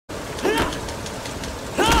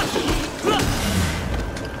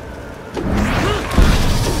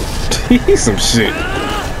Some shit.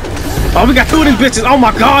 Oh, we got 2 of them bitches. Oh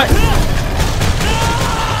my god.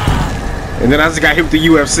 And then I just got hit with the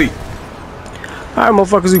UFC. Alright,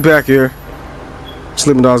 motherfuckers, we back here.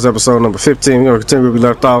 Sleeping Dogs episode number 15. We're gonna continue where we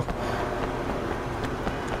left off.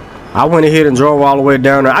 I went ahead and drove all the way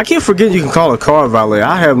down there. I can't forget you can call a car valet.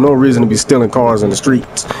 I have no reason to be stealing cars in the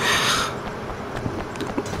streets.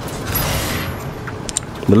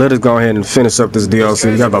 But let us go ahead and finish up this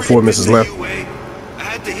DLC. We got about 4 missions left. I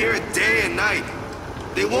had to hear it day and night.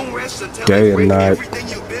 They won't rest until day and night. Everything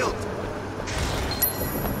you built.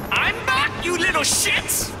 I'm back, you little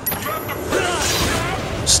shits.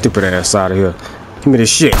 Stupid ass out of here. Give me this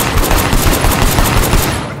shit.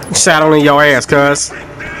 Shot on in your ass, cuz.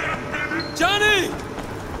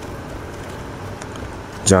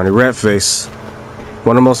 Johnny Ratface.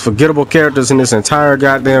 One of the most forgettable characters in this entire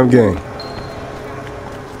goddamn game.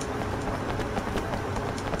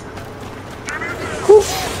 Whew.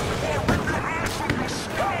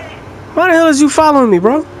 Why the hell is you following me,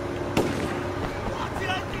 bro?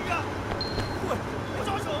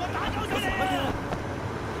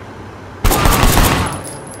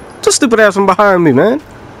 Just stupid ass from behind me, man.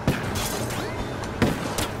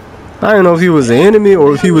 I don't know if he was the enemy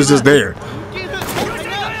or if he was just there.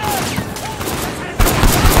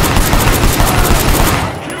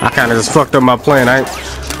 I kind of just fucked up my plan.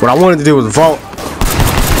 What I wanted to do was vault.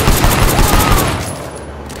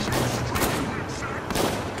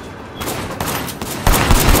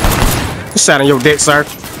 Shot in your dick, sir.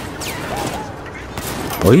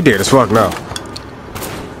 Oh, he dead as fuck now.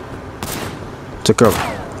 Took up.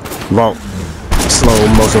 Vault. Slow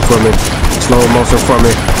motion for me. Slow motion for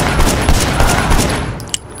me.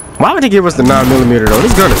 Why would he give us the 9mm though?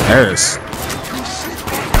 This gun is ass.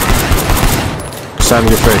 Shot in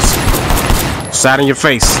your face. Shot in your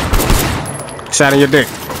face. Shot in your dick.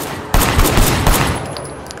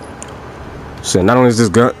 Shit, not only is this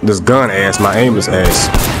gun ass, my aim is ass.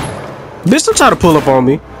 Bitch, don't try to pull up on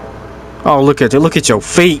me. Oh, look at you. Look at your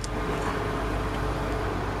feet.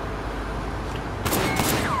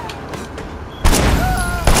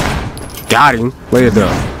 Got him. Lay it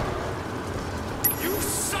down. You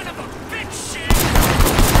son of a bitch!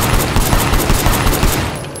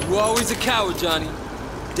 You were always a coward, Johnny.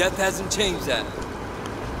 Death hasn't changed that.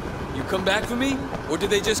 You come back for me, or did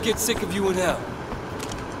they just get sick of you in hell?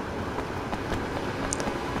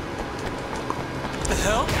 The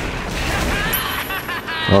hell?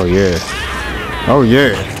 Oh yeah. Oh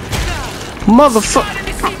yeah. Motherfucker.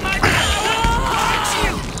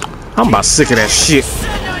 I'm about sick of that shit.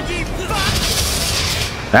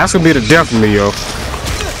 That's gonna be the death of me, yo.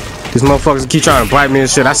 These motherfuckers keep trying to bite me and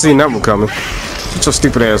shit. I seen that one coming. Get your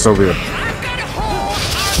stupid ass over here.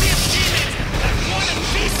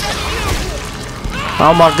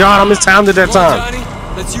 Oh my god, I mistimed it that time.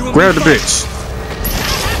 Grab the bitch.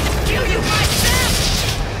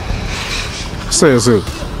 Says who?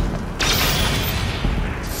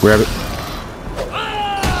 Grab it.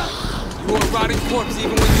 You were a rotting corpse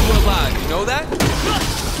even when you were alive. You know that?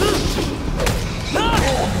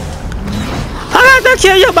 I had to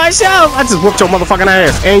kill you myself. I just whooped your motherfucking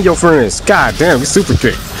ass and your friends. God damn, you super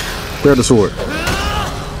kick. Grab the sword.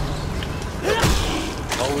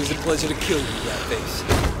 Always a pleasure to kill you,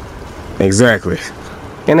 Ratface. Exactly.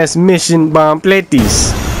 And that's mission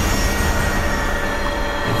completis.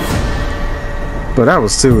 But that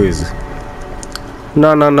was too easy.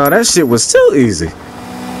 No, that shit was too easy.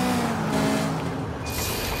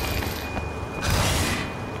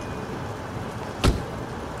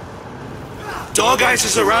 Dog Eyes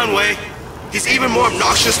is around, Way. He's even more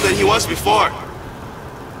obnoxious than he was before.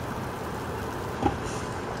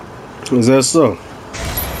 Is that so?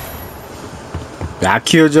 I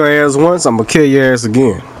killed your ass once, I'm gonna kill your ass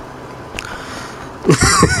again.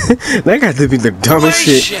 That got to be the dumbest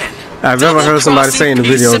shit I've ever heard somebody say in a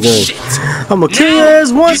video game. I'm gonna kill your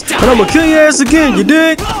ass once, and I'm gonna kill your ass again, you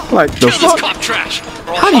dig? Like, the fuck?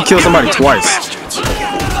 How do you kill somebody twice?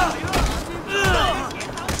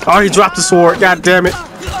 Oh, he dropped the sword, god damn it.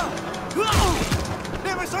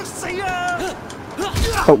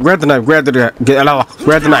 Oh, grab the knife, grab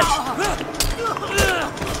the knife.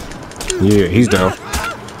 Yeah, he's down.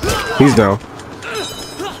 He's down.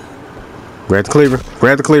 Grab the cleaver,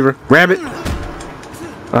 grab the cleaver, grab it.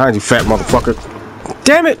 Alright, you fat motherfucker.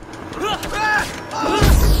 Damn it!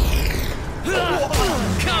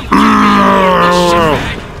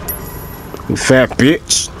 You fat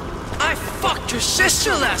bitch. I fucked your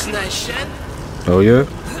sister last night, Shen. Oh yeah?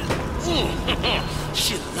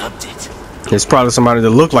 She loved it. It's probably somebody that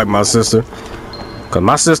looked like my sister. Cause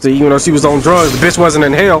my sister, even though she was on drugs, the bitch wasn't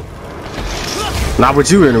in hell. Not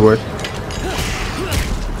with you anyway.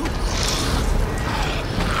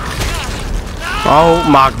 Oh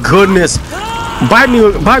my goodness. Bite me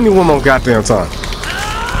one more goddamn time.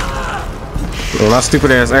 Well, my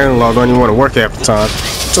stupid ass analog don't even want to work half the time.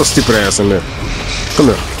 Get your stupid ass in there. Come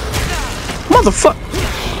here. Motherfucker.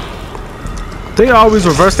 They always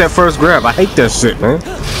reverse that first grab. I hate that shit, man.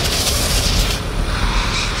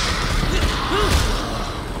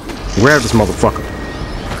 Grab this motherfucker.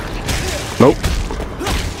 Nope.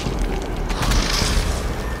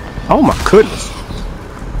 Oh my goodness.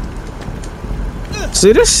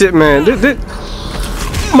 See this shit, man. Bro,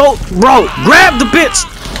 grab the bitch.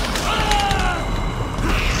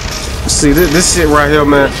 See this shit right here,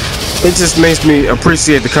 man. It just makes me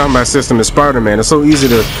appreciate the combat system in Spider-Man. It's so easy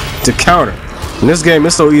to counter. In this game,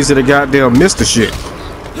 it's so easy to goddamn miss the shit.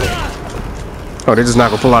 Oh, they just not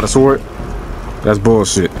gonna pull out a sword? That's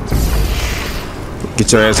bullshit.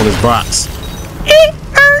 Get your ass in this box.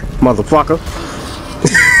 Motherfucker.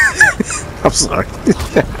 I'm sorry.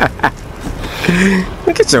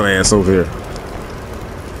 Get your ass over here.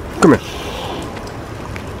 Come here.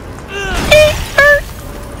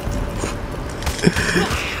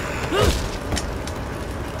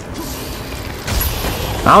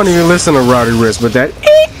 I don't even listen to Roddy Ricch, but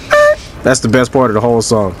that's the best part of the whole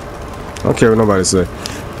song. I don't care what nobody say.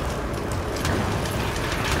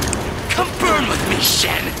 Come burn with me,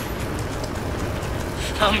 Shen.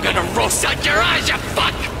 I'm gonna roast out your eyes, you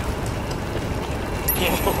fuck.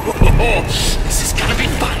 This is gonna be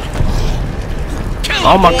fun.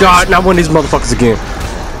 Oh my god, not one of these motherfuckers again.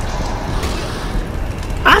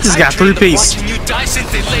 I just got 3 pieces. Watching you die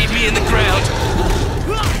since they laid me in the ground.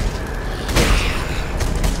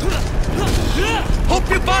 Hope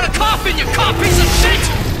you bought a coffin, you cop piece of shit!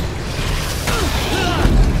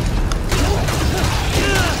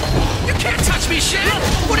 You can't touch me, shit!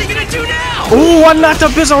 What are you gonna do now? Ooh, I knocked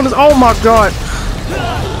up bitch on this. Oh my god.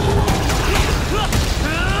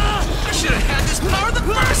 I should have had this power the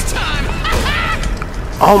first time!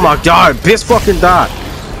 Oh my god, bitch fucking died.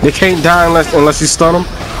 They can't die unless you stun them.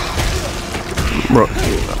 Bro,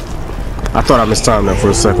 I thought I missed time there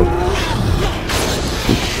for a second.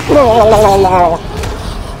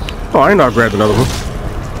 Oh, I ain't not grabbed another one.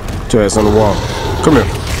 Get your ass on the wall. Come here.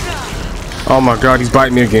 Oh my god, he's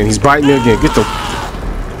biting me again. He's biting me again. Get the...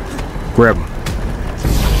 Grab him.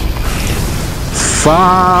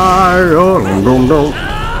 Fire!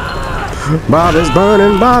 Bob is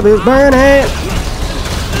burning, Bob is burning!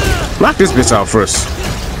 Knock this bitch out first.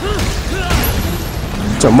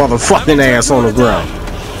 Get your motherfucking ass on the ground.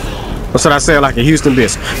 That's what I say like a Houston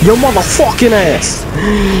bitch. Your motherfucking ass.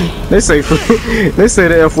 They say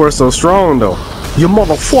the F word so strong though. Your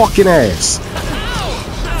motherfucking ass.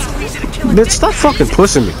 Bitch, stop fucking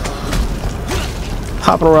pushing me.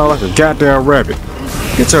 Hopping around like a goddamn rabbit.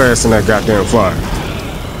 Get your ass in that goddamn fire.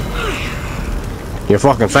 You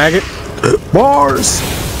fucking faggot. Bars.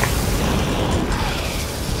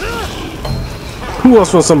 Who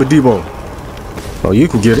else wants some of Debo? Oh, you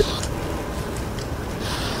can get it.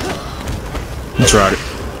 You tried it.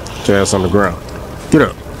 Get your ass on the ground. Get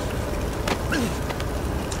up.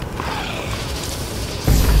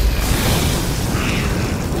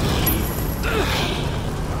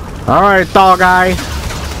 Alright, dog guy.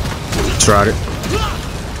 Tried it.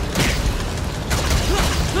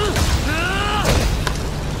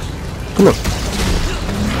 Come on.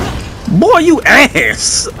 Boy, you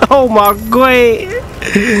ass! Oh my god!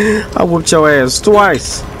 I whooped your ass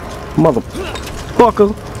twice.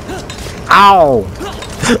 Motherfucker. Ow!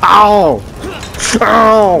 Ow!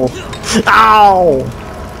 Ow! Ow!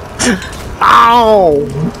 Ow!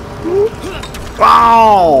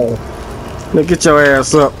 Ow! Now get your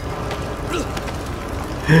ass up.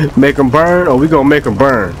 Make them burn, or we gonna make them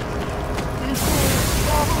burn?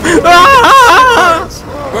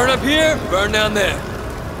 Burn up here, burn down there.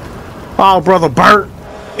 Oh, brother, burnt.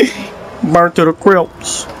 Burnt to the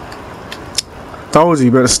crisps. Told you,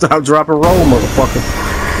 you better stop, drop, and roll, motherfucker.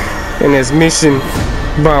 And that's mission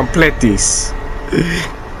Bombletis.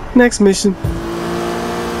 Next mission.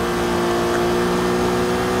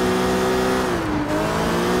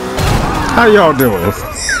 How y'all doing?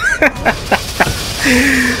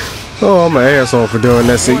 Oh, I'm an asshole for doing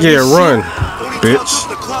that shit. Yeah, run, bitch.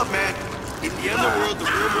 The club, man. In the underworld, the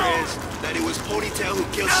rumor is that it was Ponytail who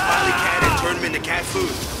killed Smiley Cat and turned him into cat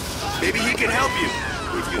food. Maybe he can help you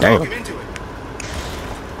if you talk him into it.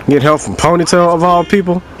 Get help from Ponytail of all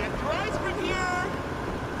people?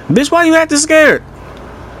 Bitch, why you acting scared?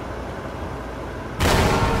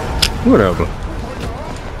 Whatever.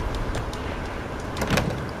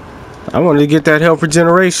 I wanted to get that health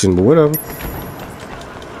regeneration, but whatever.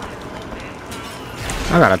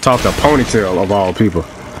 I gotta talk to Ponytail of all people.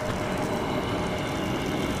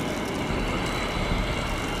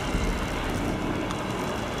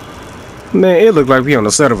 Man, it looked like we on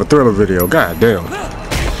the set of a Thriller video. God damn.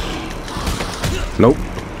 Nope.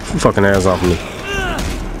 Fucking ass off of me.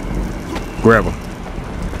 Grab him.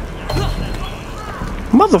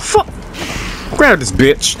 Motherfucker. Grab this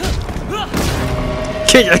bitch.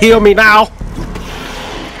 Can you hear me now?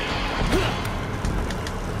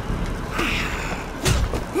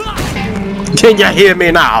 Can you hear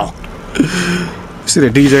me now? See the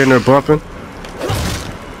DJ in there bumping?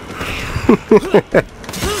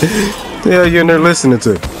 The hell you in there listening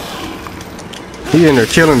to? He in there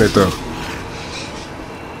killing it though.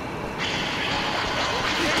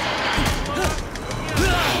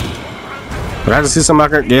 But I just see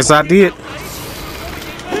somebody. Yes, I did. As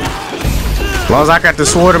long as I got the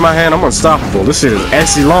sword in my hand, I'm unstoppable. This shit is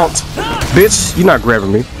excellent. Bitch, you're not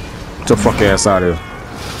grabbing me. Get your fuck ass out of here.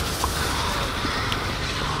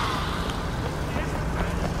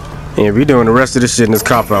 Yeah, we doing the rest of this shit in this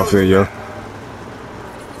cop outfit, yo.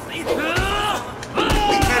 We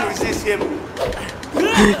can't resist him.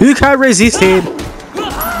 You can't resist him.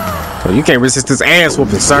 Oh, you can't resist this ass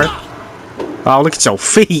whooping, sir. Oh, look at your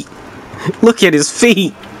feet. Look at his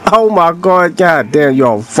feet. Oh my god, god damn,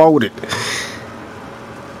 y'all folded.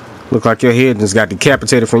 Look like your head just got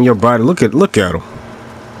decapitated from your body. Look at him.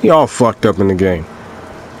 He all fucked up in the game.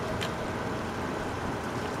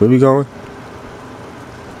 Where we going?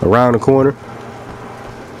 Around the corner.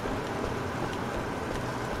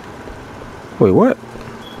 Wait, what?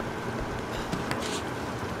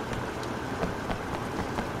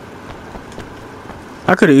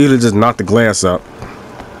 I could have easily just knocked the glass out.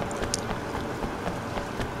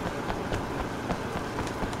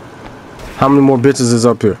 How many more bitches is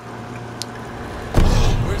up here?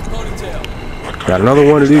 Where's Ponytail? Got another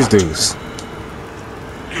one of these dudes.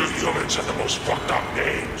 You humans have the most fucked up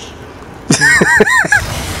names.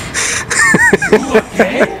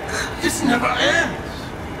 Okay? This never ends.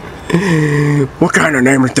 What kind of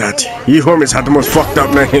name is that? You humans have the most fucked up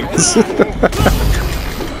names.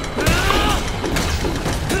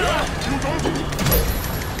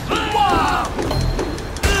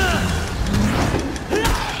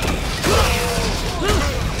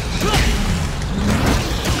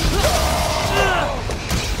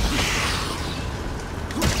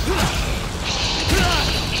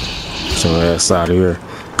 Get your ass out of here.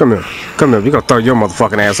 Come here. Come here. We gonna throw your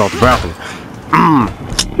motherfucking ass off the balcony.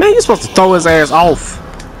 Man, you're supposed to throw his ass off.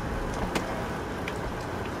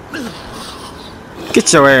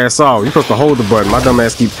 Get your ass off. You're supposed to hold the button. My dumb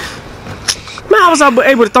ass keep... Man, I was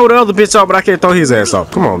able to throw the other bitch off, but I can't throw his ass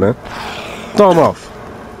off. Come on, man. Throw him off.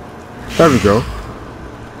 There we go.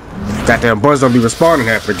 Goddamn buns don't be responding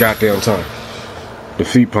half the goddamn time.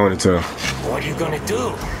 Defeat Ponytail. What are you gonna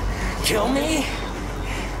do? Kill me?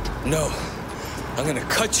 No. I'm gonna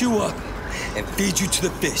cut you up and feed you to the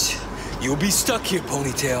fish. You'll be stuck here,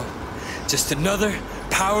 Ponytail. Just another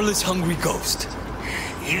powerless, hungry ghost.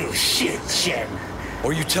 You shit, Shen.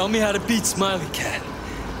 Or you tell me how to beat Smiley Cat.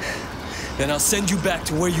 Then I'll send you back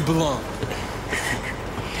to where you belong.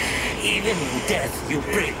 Even in death, you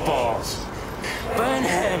break balls. Burn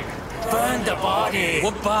him. Burn the body.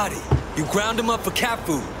 What body? You ground him up for cat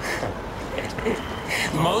food.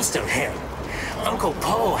 Most of him. Uncle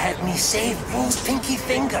Po had me save Wu's pinky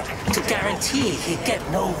finger to guarantee he'd get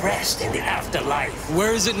no rest in the afterlife.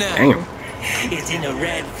 Where is it now? Damn. It's in a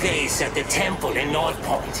red vase at the temple in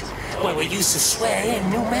Northpoint, where we used to swear in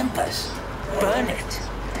new members. Burn it,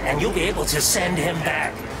 and you'll be able to send him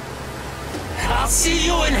back. I'll see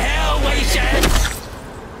you in hell, Wei Shen!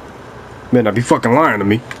 Man, I be fucking lying to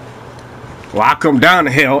me. Well, I come down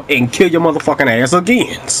to hell and kill your motherfucking ass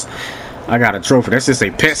again. I got a trophy. That's just a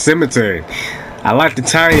pet cemetery. I like the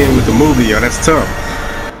tie-in with the movie, yo. That's tough.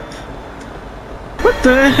 What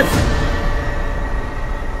the heck?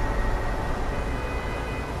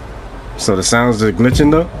 So the sounds are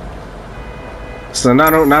glitching though. So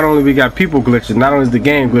not only we got people glitching, not only is the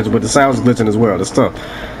game glitching, but the sounds glitching as well. That's tough.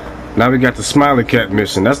 Now we got the Smiley Cat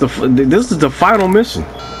mission. This is the final mission.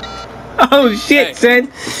 Oh shit, Hey, son.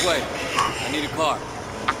 this way. I need a car.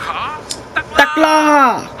 A car?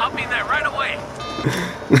 Takla! I'll be there right away.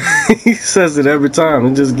 He says it every time.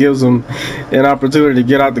 It just gives him an opportunity to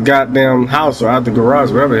get out the goddamn house or out the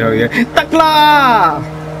garage, wherever the hell he is. Takla!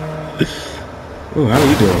 Oh, how are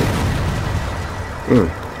you doing?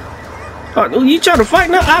 Oh, you trying to fight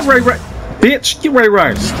now? I'm Ray Rice. Bitch, get Ray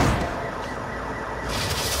Rice.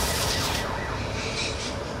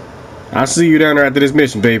 I'll see you down there after this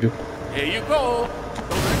mission, baby. Here you go.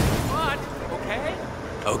 What? Okay?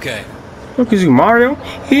 Okay. Look at you, Mario.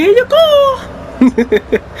 Here you go.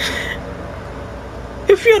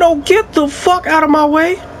 If you don't get the fuck out of my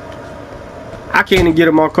way, I can't even get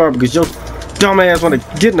in my car because your dumb ass want to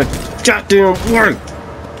get in the goddamn work.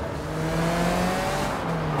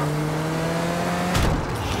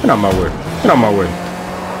 Get out my way. Get out my way.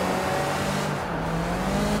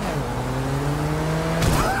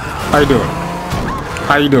 How you doing?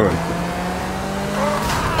 How you doing?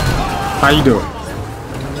 How you doing?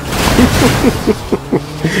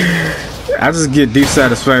 I just get deep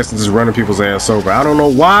satisfaction just running people's ass over. I don't know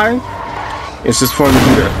why. It's just fun to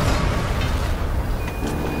do that.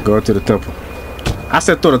 Go to the temple. I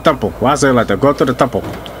said to the temple. Why I say it like that? Go to the temple.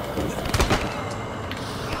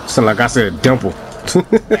 Sound like I said dimple.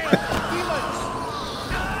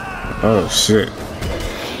 Oh shit.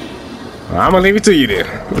 I'm gonna leave it to you then.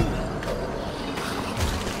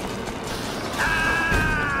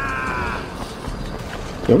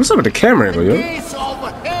 Yo, what's up with the camera angle, yo?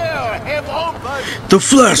 The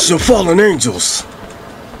flesh of fallen angels.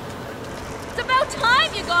 It's about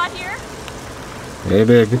time you got here. Hey,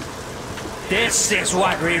 baby. This is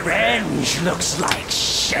what revenge looks like,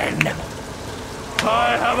 Shen.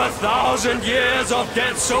 I have 1,000 years of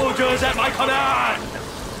dead soldiers at my command.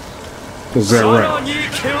 Is that right?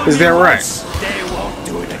 Is that right? They won't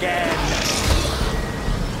do it again.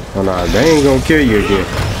 Oh no, they ain't gonna kill you again.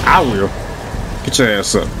 I will. Get your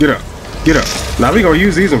ass up. Get up. Get up. Now we gonna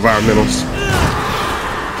use these environmentals.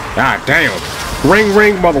 God damn. Ring,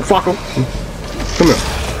 ring, motherfucker. Come here.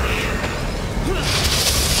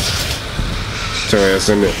 Get your ass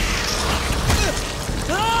in there.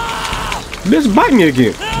 Bitch, bite me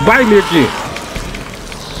again. Bite me again.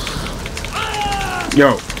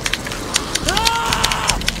 Yo.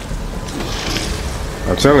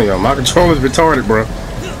 I'm telling y'all, my controller's retarded, bro.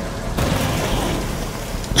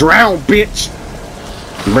 Drown, bitch.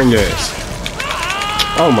 Bring your ass.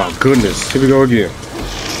 Oh my goodness. Here we go again.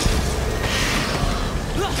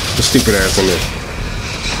 The stupid ass in there.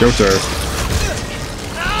 Your turn.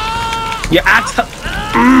 Yeah,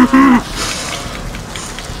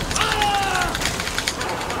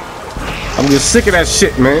 I'm just sick of that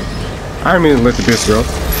shit, man. I didn't mean to let the bitch go.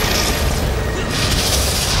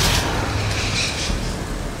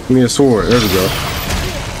 Give me a sword. There we go.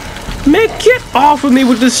 Man, get off of me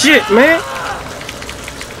with this shit, man.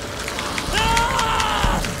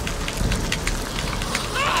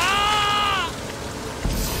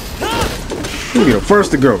 You be the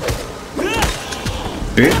first to go.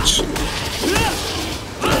 Bitch.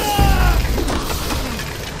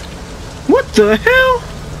 What the hell?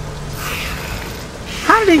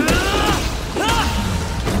 How did he...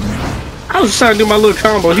 I was just trying to do my little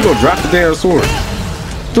combo. He gonna drop the damn sword.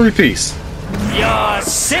 3-piece. Your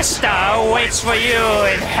sister waits for you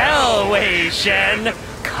in hell, Wei Shen.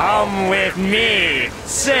 Come with me.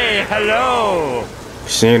 Say hello.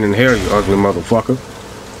 Shen in hell, you ugly motherfucker.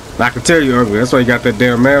 I can tell you ugly. That's why you got that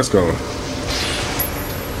damn mask on.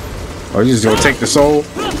 Oh, you just gonna take the soul?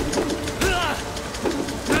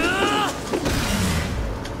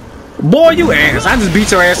 Boy, you ass. I just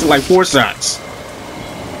beat your ass in like 4 shots.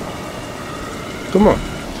 Come on.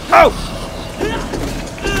 Oh!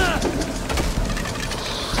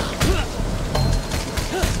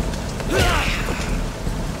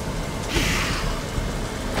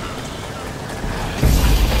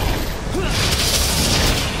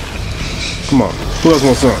 Come on. Who else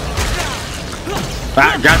wants some?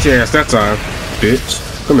 I got your ass that time, bitch.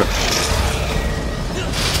 Come here.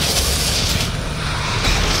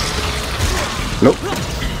 Nope.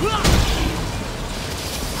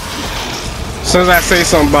 As soon as I say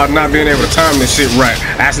something about not being able to time this shit right,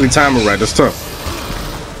 actually time it right, that's tough.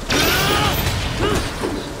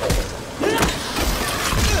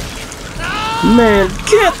 Man,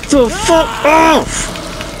 get the fuck off!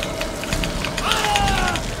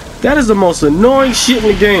 That is the most annoying shit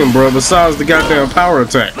in the game, bro, besides the goddamn power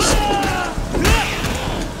attacks.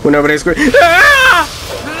 Whenever they scream, ah!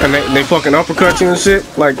 And they fucking uppercut you and shit.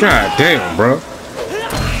 Like, god damn, bro.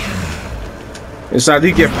 It's either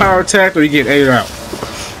you get power attacked or you get ate out.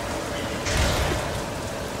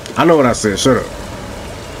 I know what I said, shut up.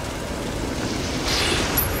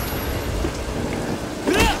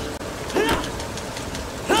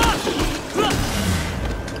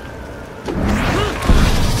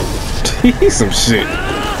 He's some shit.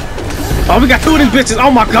 Oh, we got 2 of these bitches.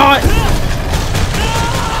 Oh my god.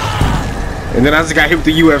 And then I just got hit with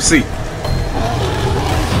the UFC.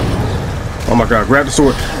 Oh my god, grab the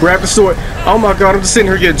sword. Grab the sword. Oh my god, I'm just sitting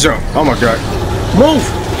here getting jumped. Oh my god. Move!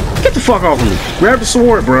 Get the fuck off of me. Grab the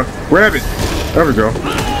sword, bro. Grab it. There we go.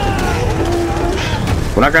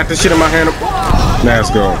 When I got this shit in my hand, now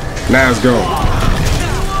it's gone. Now it's gone.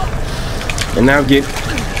 And now get...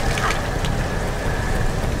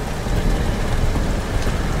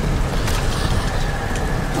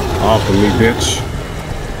 off of me, bitch.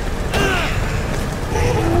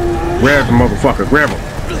 Grab the motherfucker. Grab him.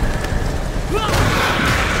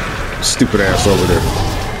 Stupid ass over there.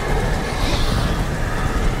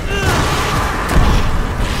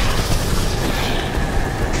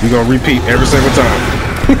 You gonna repeat every single time.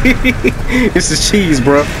 It's the cheese,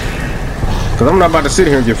 bro. Cause I'm not about to sit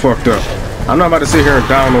here and get fucked up. I'm not about to sit here and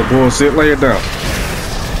down no bullshit. Lay it down.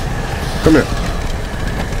 Come here.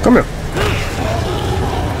 Come here.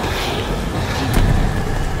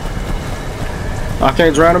 I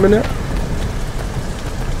can't drown him in there?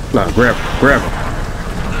 Nah, grab him. Grab him.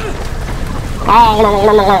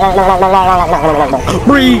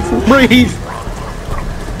 Breathe. Breathe.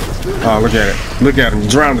 Oh, look at it. Look at him.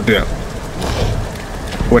 Drowned to death.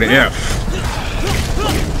 With an F.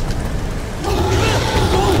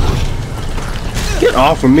 Get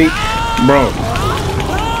off of me, bro.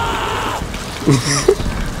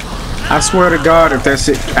 I swear to God, if that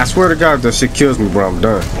shit, I swear to God, if that shit kills me, bro, I'm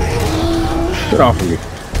done. Get off of me.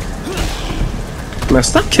 Man,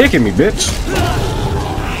 stop kicking me, bitch.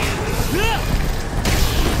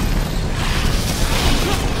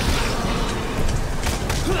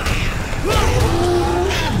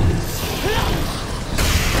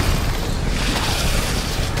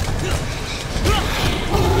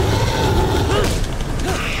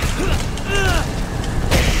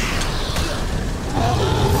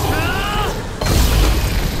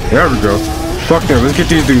 There we go. Fuck them. Let's get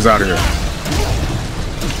these dudes out of here.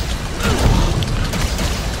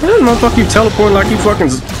 That motherfucker keep teleporting like he fucking...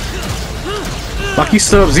 like he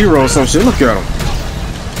Sub-Zero or some shit. Look at him.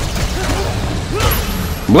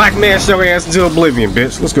 Black man, show your ass into oblivion,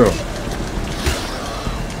 bitch. Let's go.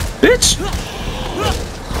 Bitch!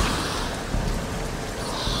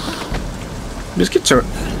 Just get your...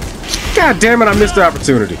 God damn it, I missed the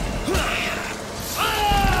opportunity.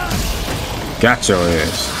 Got your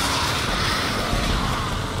ass.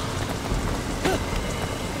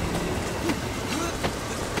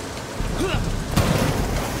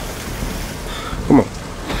 Come on.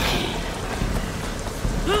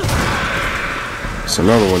 It's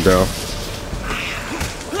another one down.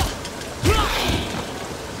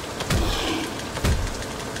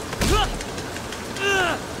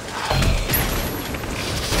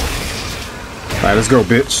 Alright, let's go,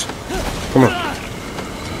 bitch. Come on.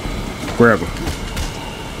 Grab him.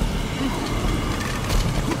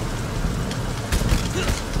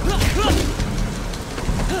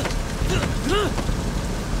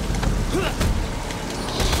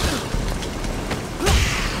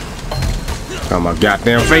 Oh my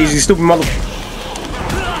goddamn face, you stupid mother.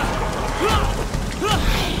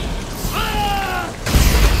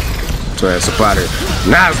 So that's a body.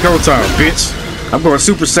 Now it's go time, bitch. I'm going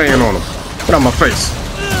Super Saiyan on him. Get on my face.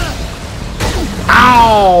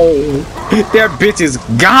 Ow! That bitch is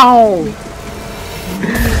gone.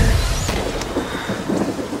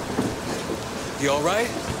 You all right?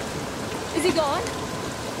 Is he gone?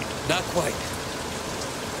 Not quite.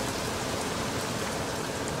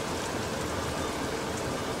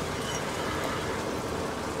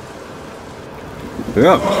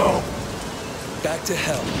 Yeah. Back to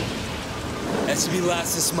hell. SB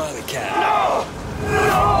last and Smiley Cat.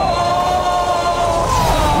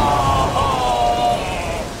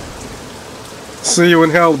 See you in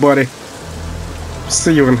hell, buddy.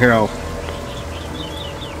 See you in hell.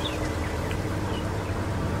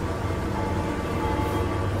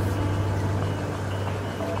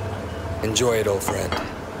 Enjoy it, old friend.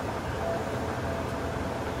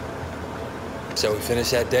 So we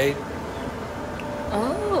finish that date?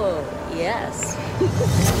 Oh, yes.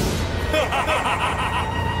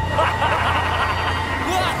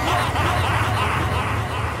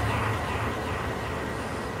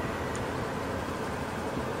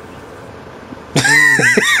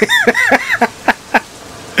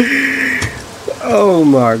 Oh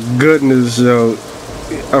my goodness, yo.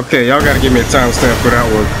 Okay, y'all gotta give me a timestamp for that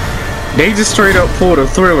one. They just straight up pulled a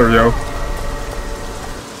Thriller, yo.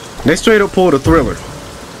 They straight up pulled a Thriller.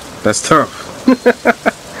 That's tough.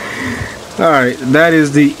 Alright, that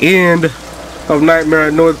is the end of Nightmare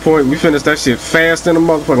at Northpoint. We finished that shit fast in the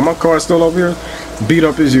motherfucker. My car's still over here, beat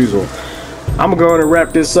up as usual. I'm gonna go ahead and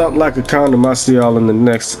wrap this up like a condom. I'll see y'all in the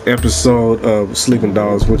next episode of Sleeping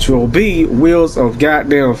Dogs, which will be Wheels of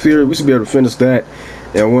Goddamn Fury. We should be able to finish that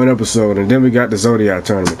in one episode, and then we got the Zodiac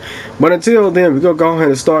tournament. But until then, we're gonna go ahead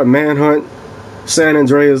and start Manhunt, San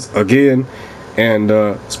Andreas again, and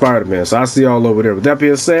Spider-Man. So I'll see y'all over there. With that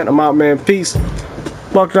being said, I'm out, man. Peace.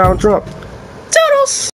 Fuck Donald Trump. Toodles!